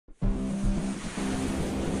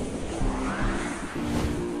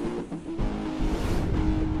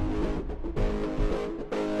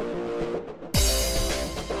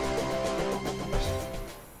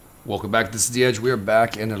Welcome back. This is The Edge. We are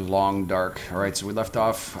back in a long dark. Alright, so we left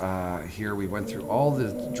off here. We went through all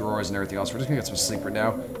the drawers and everything else. We're just going to get some sleep right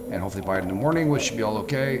now. And hopefully by in the morning, we should be all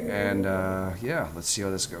okay. And yeah, let's see how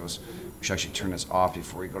this goes. We should actually turn this off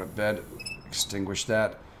before we go to bed. Extinguish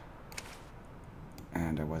that.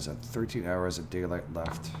 And I was at 13 hours of daylight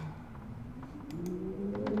left.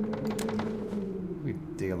 We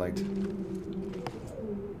daylight.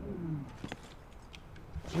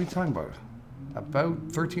 What are you talking about? About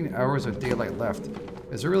 13 hours of daylight left.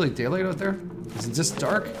 Is there really daylight out there? Is it just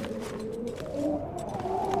dark?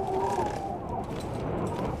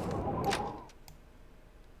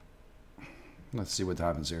 Let's see what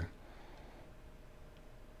happens here.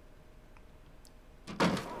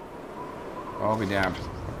 I'll be damned.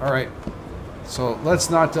 Alright. So let's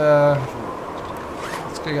not,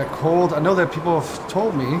 it's gonna get cold. I know that people have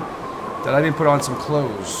told me that I didn't put on some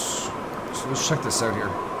clothes. So let's check this out here.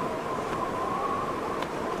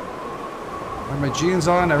 I have my jeans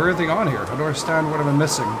on, I have everything on here. I don't understand what I'm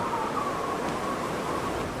missing.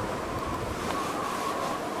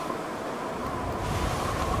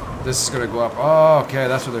 This is gonna go up. Oh, okay,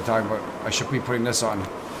 that's what they're talking about. I should be putting this on.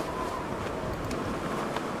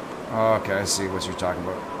 Okay, I see what you're talking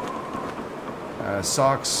about.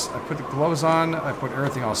 Socks. I put the gloves on. I put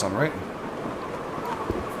everything else on, right?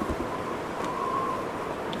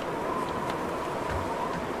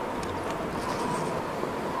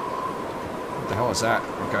 What the hell is that?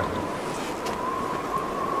 Okay.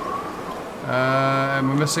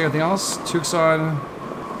 Am I missing anything else? Toques on.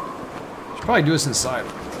 Should probably do this inside.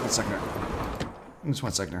 1 second. Just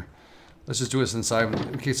 1 second here. Let's just do this inside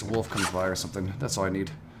in case a wolf comes by or something. That's all I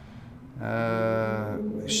need.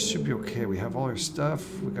 It should be okay. We have all our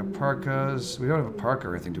stuff. We got parkas. We don't have a parka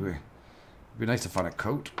or anything, do we? It'd be nice to find a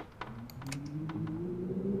coat.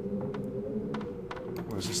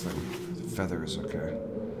 What is this thing? Feathers, okay.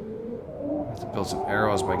 Have to build some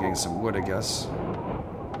arrows by getting some wood, I guess.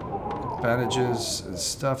 Bandages and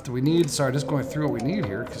stuff. Do we need? Sorry, just going through what we need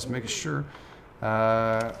here, just making sure.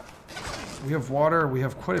 We have water. We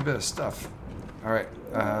have quite a bit of stuff. Alright,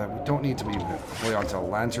 we don't need to be fully onto a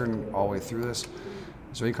lantern all the way through this.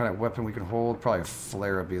 Is there any kind of weapon we can hold? Probably a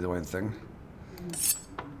flare would be the only thing.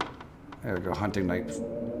 There we go, hunting knife.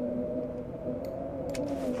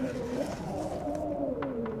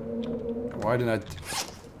 Why didn't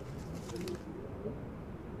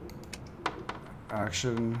I...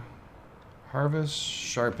 Action. Harvest.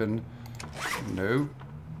 Sharpen. No.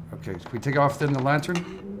 Okay, can we take off then the lantern?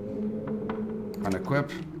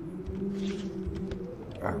 Unequip.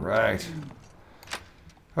 Alright.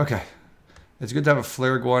 Okay. It's good to have a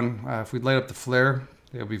flare going. If we light up the flare,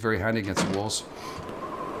 it'll be very handy against the wolves.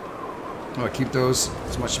 I'm going to keep those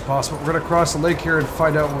as much as possible. We're going to cross the lake here and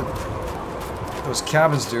find out what those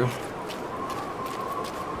cabins do. I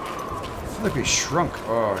feel like we shrunk.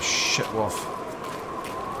 Oh, shit, wolf.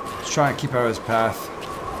 Let's try and keep out of his path.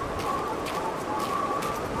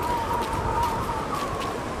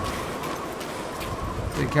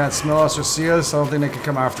 They can't smell us or see us. I don't think they can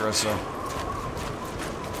come after us, so.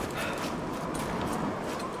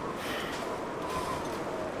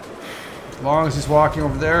 As long as he's walking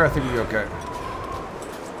over there, I think we'll be okay.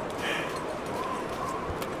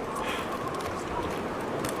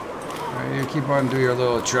 Alright, you keep on doing your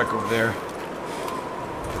little trek over there.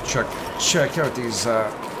 Check out these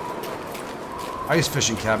ice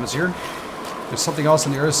fishing cabins here. There's something else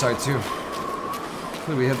on the other side, too.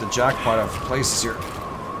 Hopefully we hit the jackpot of places here.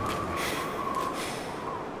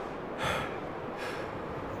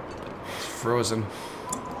 Frozen.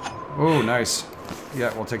 Oh, nice.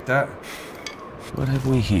 Yeah, we'll take that. What have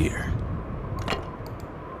we here?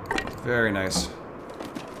 Very nice.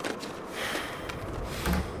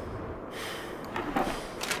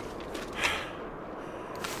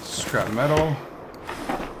 Scrap metal.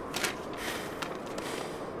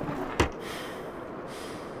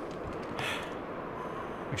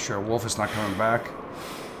 Make sure a wolf is not coming back.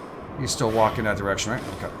 He's still walking that direction, right?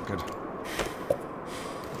 Okay, good.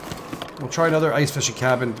 We'll try another ice fishing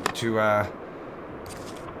cabin to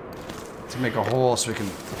make a hole so we can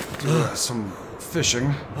do some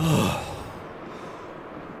fishing.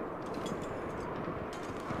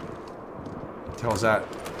 What the hell is that?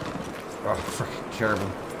 Oh, frickin' caribou.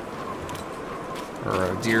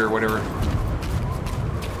 Or a deer, or whatever.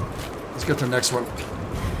 Let's get to the next one.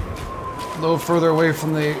 A little further away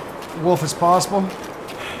from the wolf as possible,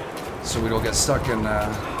 so we don't get stuck in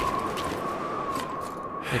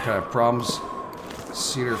any kind of problems.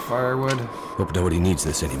 Cedar firewood. Hope nobody needs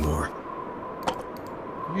this anymore.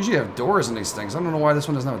 Usually have doors in these things. I don't know why this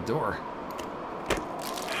one doesn't have a door.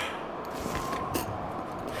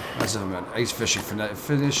 As I'm an ice fishing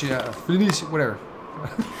finish, whatever.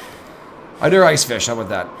 I do ice fish. How about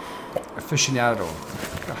that? Aficionado.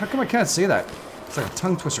 How come I can't say that? It's like a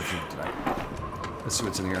tongue twister for me tonight. Let's see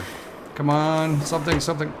what's in here. Come on, something.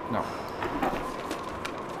 No.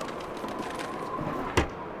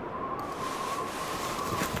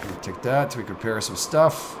 Take that. We can repair some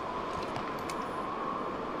stuff.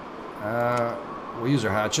 We'll use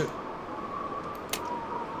our hatchet.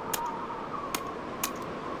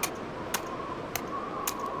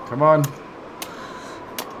 Come on.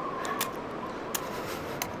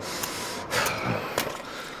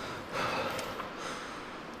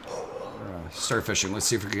 Start fishing. Let's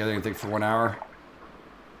see if we can get anything for 1 hour.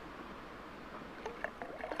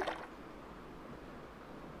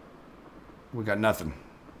 We got nothing.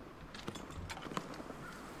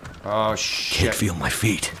 Oh, shit. Can't feel my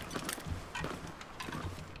feet.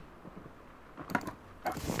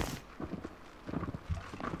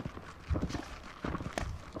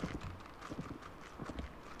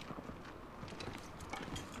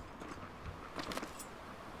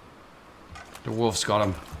 The wolf's got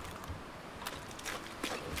him.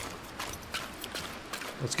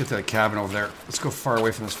 Let's get to the cabin over there. Let's go far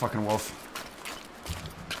away from this fucking wolf.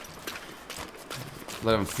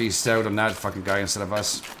 Let him feast out on that fucking guy instead of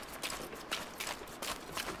us.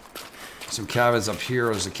 Some cabins up here.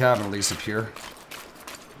 There's a cabin at least up here.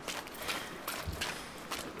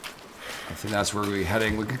 I think that's where we're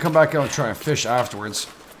heading. We can come back out and try and fish afterwards.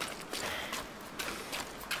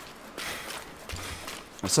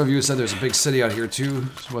 And some of you said there's a big city out here too.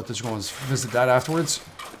 So what, just going to visit that afterwards?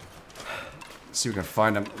 Let's see if we can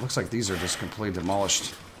find them. Looks like these are just completely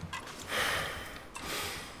demolished.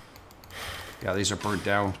 Yeah, these are burnt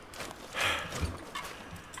down.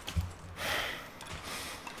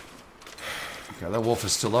 Okay, that wolf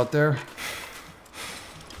is still out there.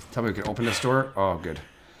 Tell me we can open this door. Oh, good.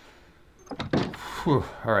 Whew.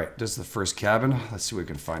 All right, this is the first cabin. Let's see what we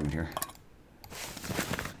can find in here.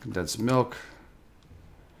 Condensed milk.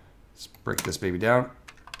 Let's break this baby down.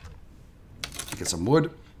 Get some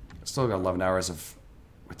wood. Still got 11 hours of...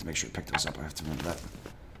 Wait to make sure to pick those up. I have to remember that.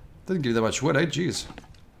 Didn't give you that much wood, eh? Jeez.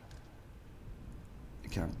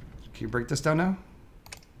 Can you break this down now?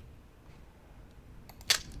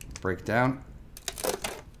 Break down.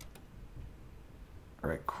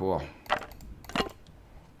 Alright, cool.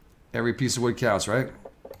 Every piece of wood counts, right?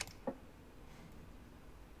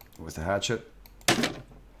 With the hatchet.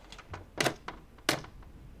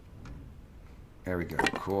 There we go,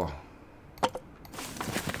 cool.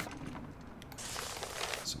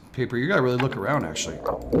 Some paper. You gotta really look around, actually.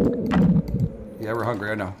 Yeah, we're hungry,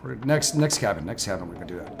 I know. Next cabin, we're gonna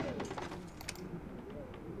do that.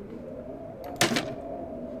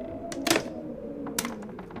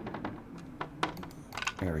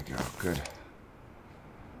 There we go, good.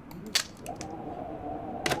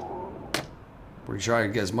 We're trying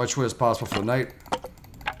to get as much wood as possible for the night.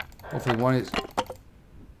 Hopefully one is...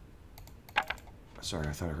 Sorry,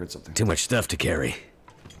 I thought I heard something. Too much stuff to carry.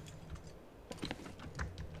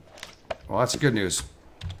 Well, that's good news.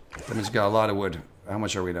 That means we got a lot of wood. How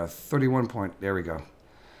much are we now? 31 point... There we go.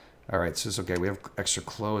 Alright, so it's okay. We have extra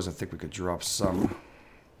clothes. I think we could drop some.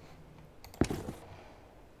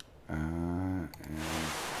 And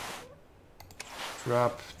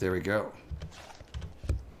drop. There we go.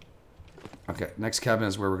 Okay, next cabin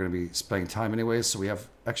is where we're going to be spending time anyways. So we have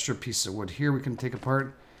extra pieces of wood here we can take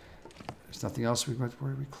apart. There's nothing else we want to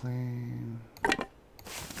reclaim.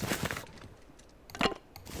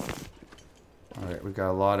 Alright, we got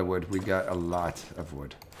a lot of wood. We got a lot of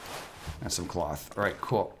wood. And some cloth. Alright,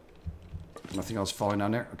 cool. Nothing else falling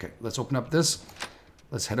down there? Okay, let's open up this.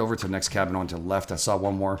 Let's head over to the next cabin on to the left. I saw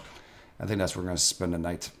one more. I think that's where we're going to spend the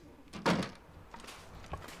night.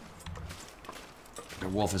 The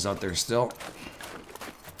wolf is out there still.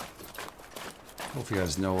 Hopefully he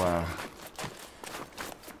has no,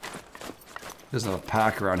 there's another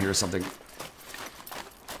pack around here or something.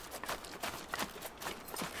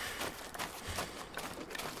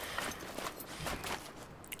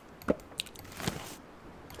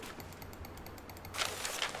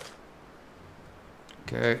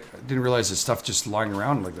 Okay, I didn't realize there's stuff just lying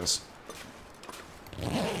around like this.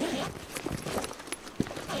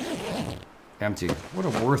 Empty. What a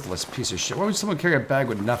worthless piece of shit. Why would someone carry a bag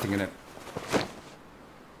with nothing in it?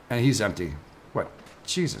 And he's empty. What?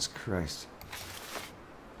 Jesus Christ.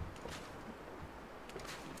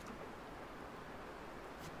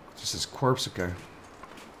 Just his corpse, okay.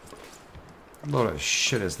 What load of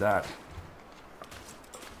shit is that?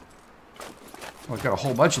 Well, it's got a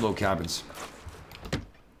whole bunch of little cabins.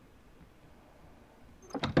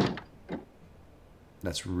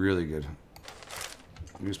 That's really good.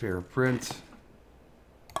 Newspaper print.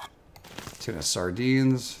 Tin of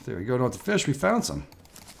sardines. There we go. Don't have to fish. We found some.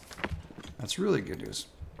 That's really good news.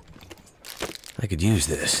 I could use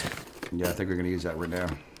this. Yeah, I think we're going to use that right now.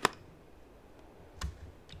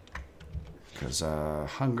 Because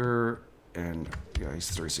hunger and... Yeah, he's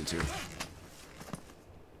thirsty too.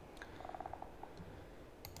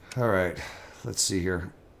 Alright. Let's see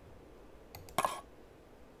here.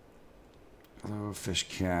 Hello, fish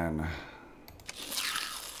can.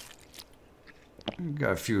 We've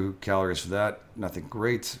got a few calories for that. Nothing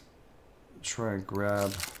great. Try and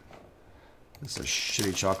grab... This is a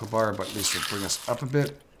shitty chocolate bar, but at least it'll bring us up a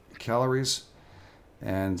bit. Calories.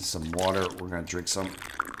 And some water. We're going to drink some.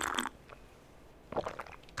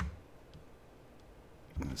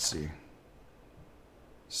 Let's see.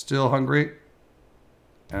 Still hungry.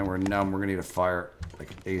 And we're numb. We're going to need a fire.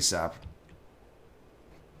 Like ASAP.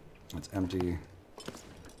 It's empty.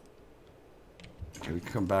 Okay, we can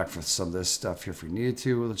come back for some of this stuff here if we need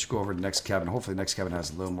to. Let's go over to the next cabin. Hopefully the next cabin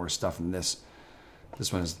has a little more stuff than this.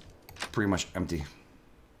 This one is pretty much empty.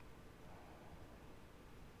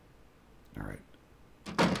 Alright.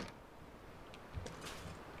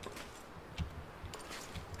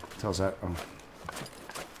 Tells that. Oh.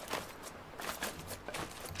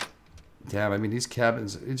 Damn, I mean, these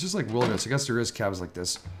cabins, it's just like wilderness. I guess there is cabins like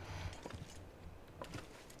this.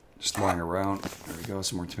 Just lying around. There we go.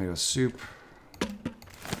 Some more tomato soup.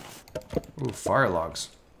 Ooh, fire logs.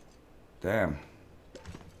 Damn.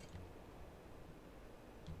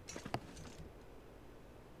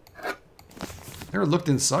 Never looked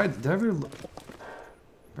inside. Did I ever look?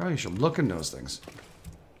 Probably should look in those things.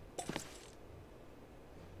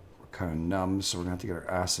 We're kind of numb, so we're going to have to get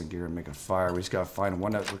our ass in gear and make a fire. We just got to find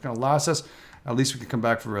one that's going to last us. At least we can come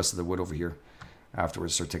back for the rest of the wood over here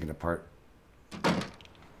afterwards, start taking it apart.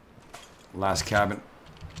 Last cabin.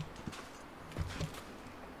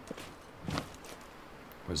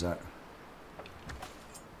 What's that?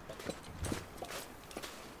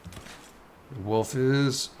 The wolf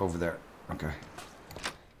is over there. Okay.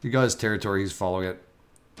 You got his territory, he's following it.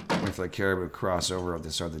 Waiting for the caribou to cross over of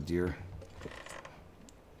this other deer.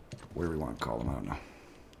 Whatever we want to call him, I don't know.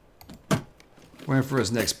 Waiting for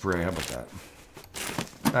his next prey, how about that?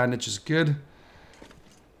 Bandage is good.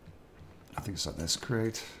 I think it's on this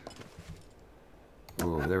crate.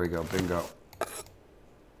 Oh, there we go, bingo.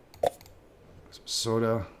 Some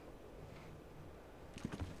soda.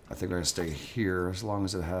 I think we're going to stay here as long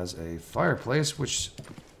as it has a fireplace, which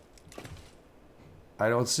I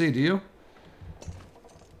don't see, do you?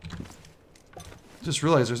 Just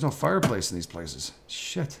realized there's no fireplace in these places.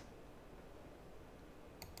 Shit.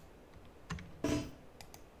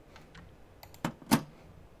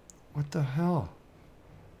 What the hell?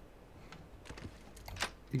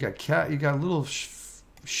 You got little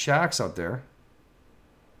shacks out there.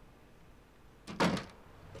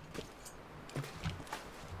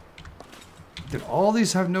 Did all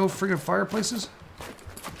these have no friggin' fireplaces?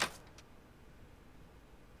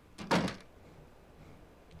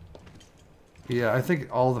 Yeah, I think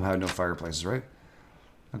all of them had no fireplaces, right?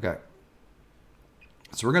 Okay.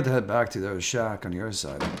 So we're going to head back to the shack on the other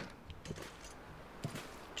side.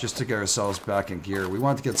 Just to get ourselves back in gear. We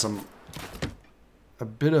want to get a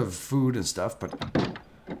bit of food and stuff, but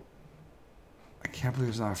I can't believe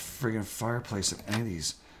there's not a friggin' fireplace in any of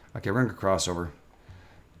these. Okay, we're going to cross over.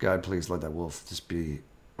 God, please let that wolf just be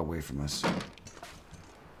away from us.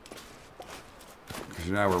 Because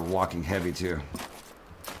now we're walking heavy too.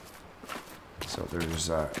 So there's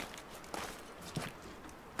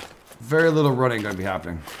very little running going to be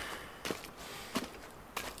happening.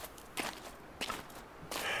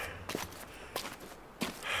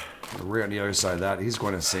 We're right on the other side of that. He's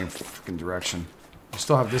going in the same freaking direction. We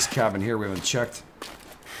still have this cabin here we haven't checked.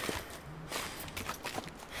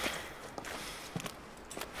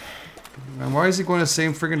 And why is he going in the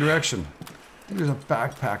same freaking direction? I think there's a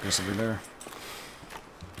backpack or something there.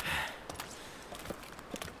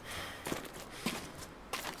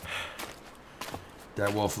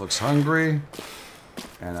 That wolf looks hungry.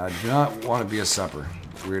 And I do not want to be a supper.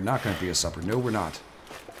 We're not going to be a supper. No, we're not.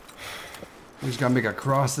 We just got to make a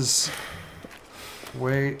cross this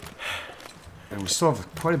way. And we still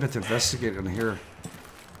have quite a bit to investigate in here.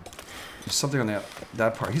 There's something on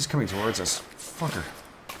that part. He's coming towards us. Fucker.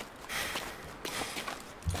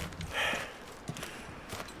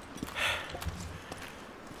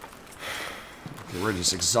 Okay, we're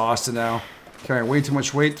just exhausted now. Carrying way too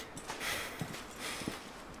much weight.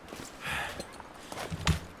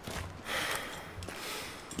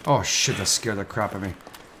 Oh shit, that scared the crap out of me.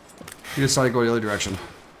 He decided to go the other direction.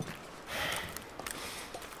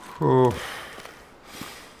 Oh.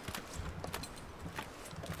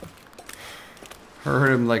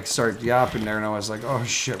 heard him like start yapping there, and I was like, oh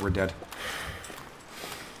shit, we're dead.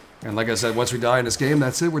 And like I said, once we die in this game,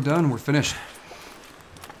 that's it, we're done, we're finished.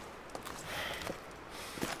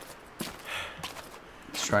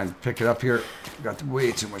 Let's try and pick it up here. We got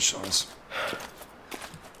way too much on us.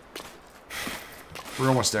 We're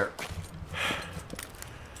almost there.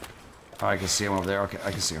 Oh, I can see him over there. Okay,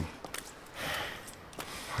 I can see him.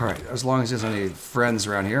 Alright, as long as there's any friends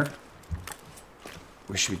around here,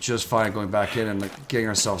 we should be just fine going back in and like, getting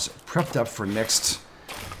ourselves prepped up for next.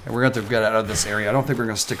 And we're going to have to get out of this area. I don't think we're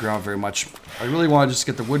going to stick around very much. I really want to just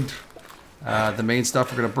get the wood, the main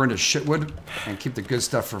stuff. We're going to burn the shit wood and keep the good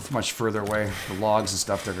stuff for much further away. The logs and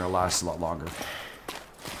stuff, they're going to last a lot longer.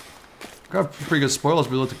 Got pretty good spoilers.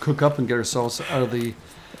 We'll be able to cook up and get ourselves out of the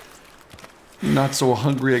not so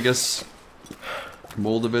hungry, I guess,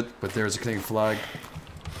 mold of it. But there's a Canadian flag.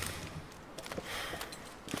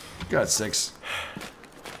 God sakes.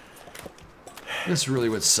 This really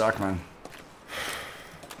would suck, man.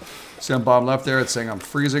 See on bottom left there, it's saying I'm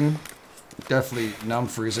freezing. Definitely numb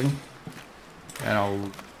freezing. And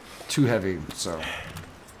I'm too heavy, so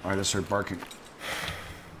I just heard barking.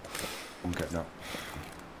 Okay, no.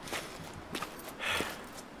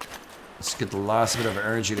 Let's get the last bit of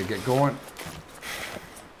energy to get going.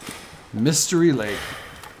 Mystery Lake.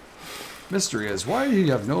 Mystery is, why do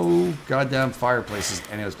you have no goddamn fireplaces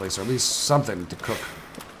in any of this place, or at least something to cook?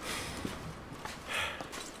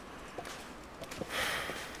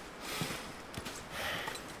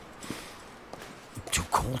 Too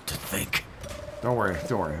cold to think. Don't worry,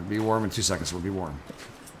 don't worry. It'll be warm in 2 seconds. We'll be warm.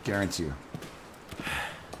 Guarantee you.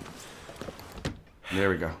 There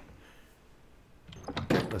we go.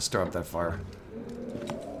 Okay, let's start up that fire.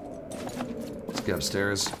 Let's get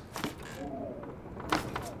upstairs.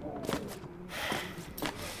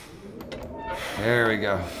 There we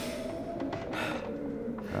go.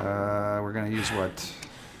 We're gonna use what?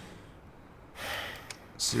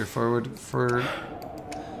 Steer forward for...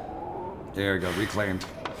 There we go, reclaimed.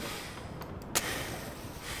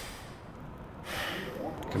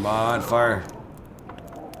 Come on, fire.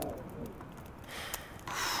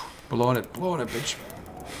 Blowing it, bitch.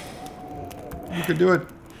 You can do it.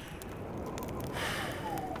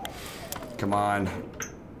 Come on.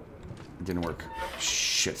 It didn't work.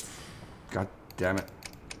 Shit. God damn it.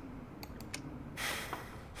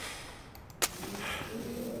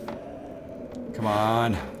 Come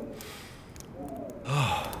on.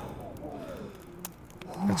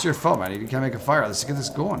 It's your fault, man. You can't make a fire. Let's get this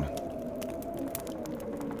going.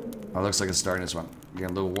 Oh, it looks like it's starting this one.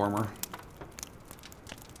 Getting a little warmer.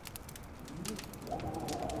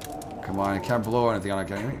 Come on, I can't blow anything on it,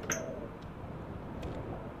 can you?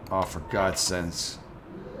 Oh, for God's sakes.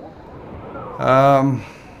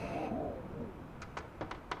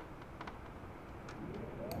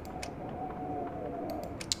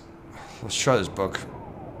 Let's try this book.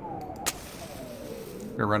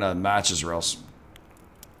 We're gonna run out of matches or else.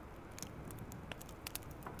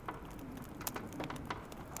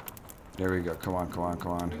 There we go. Come on, come on,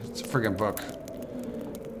 come on. It's a friggin' book.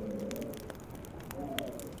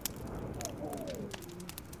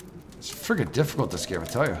 It's friggin' difficult, this game, I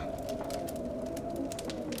tell you.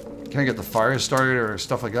 Can't get the fire started or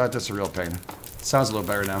stuff like that. That's a real pain. It sounds a little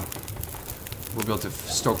better now. We'll be able to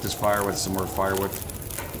stoke this fire with some more firewood.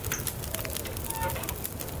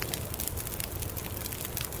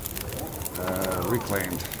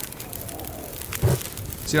 Reclaimed.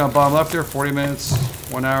 See on bottom left there? 40 minutes,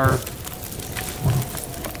 1 hour.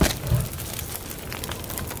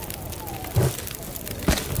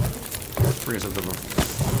 Brings us up to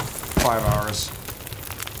 5 hours.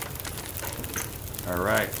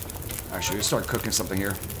 Alright. Actually, we start cooking something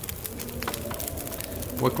here.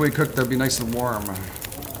 What can we cook that'll be nice and warm?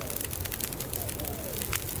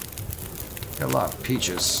 Got a lot of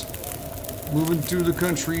peaches. Moving through the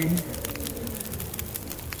country.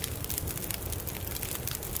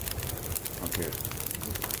 Okay.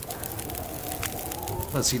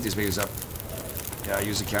 Let's heat these babies up. Yeah,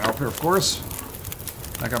 use a can opener, of course.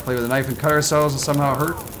 Not gonna play with a knife and cut ourselves and somehow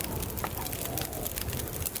hurt.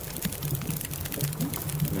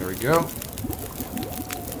 There we go.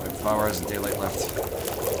 Like 5 hours of daylight left.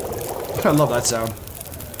 I love that sound.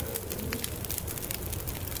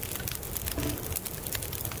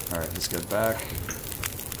 Alright, let's get back.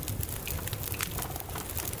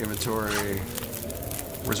 Inventory.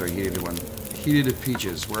 Where's our heated one? Heated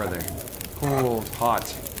peaches. Where are they? Cold, hot.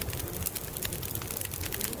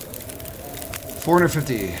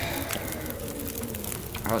 450.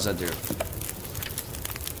 How's that do?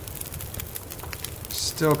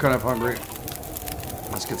 Still kind of hungry.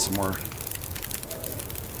 Let's get some more.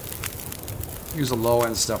 use the low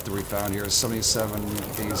end stuff that we found here.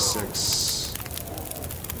 77A6.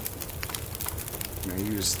 I'm gonna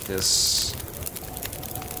use this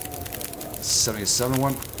 77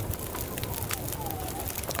 one.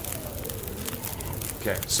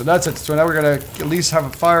 Okay, so that's it. So now we're gonna at least have a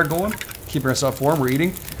fire going, keeping ourselves warm. We're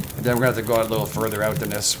eating, and then we're gonna have to go out a little further out than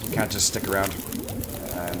this. We can't just stick around.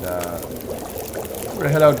 And we're gonna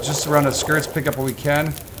head out just around the skirts, pick up what we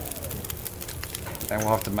can, and we'll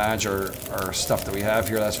have to manage our stuff that we have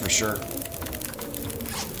here. That's for sure.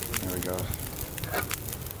 There we go.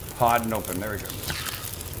 Hot and open. There we go.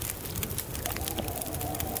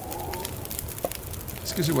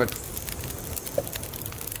 This gives you what?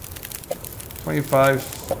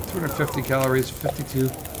 25, 250 calories, 52.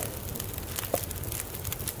 It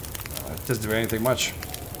doesn't do anything much.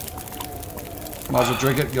 Might as well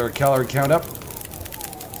drink it, get our calorie count up.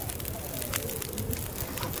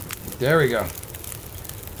 There we go.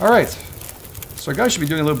 Alright. So our guy should be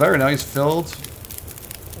doing a little better now. He's filled.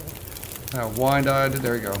 Now wine-eyed.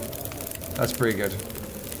 There we go. That's pretty good.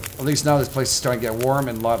 At least now this place is starting to get warm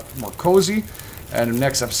and a lot more cozy. And the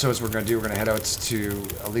next episodes we're going to head out to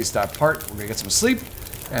at least that part. We're going to get some sleep.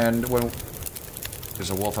 And when... There's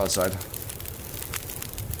a wolf outside.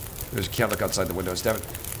 You can't look outside the windows, damn it.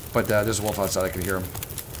 But there's a wolf outside. I can hear him.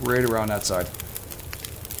 Right around that side.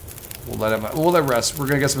 We'll let him rest. We're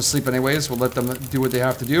going to get some sleep anyways. We'll let them do what they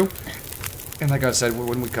have to do. And like I said,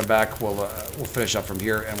 when we come back, we'll finish up from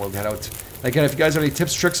here and we'll head out. Again, if you guys have any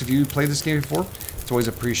tips, tricks, if you played this game before, it's always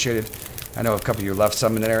appreciated. I know a couple of you left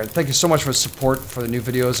some in there. And thank you so much for the support for the new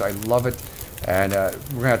videos. I love it. And we're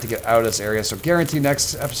going to have to get out of this area. So guarantee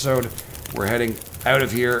next episode, we're heading out of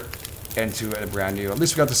here into a brand new. At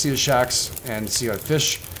least we got to see the shacks and see how to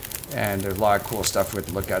fish. And there's a lot of cool stuff we have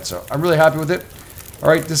to look at. So I'm really happy with it.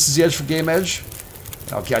 Alright, this is The Edge for Game Edge.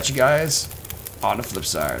 I'll catch you guys on the flip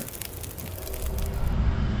side.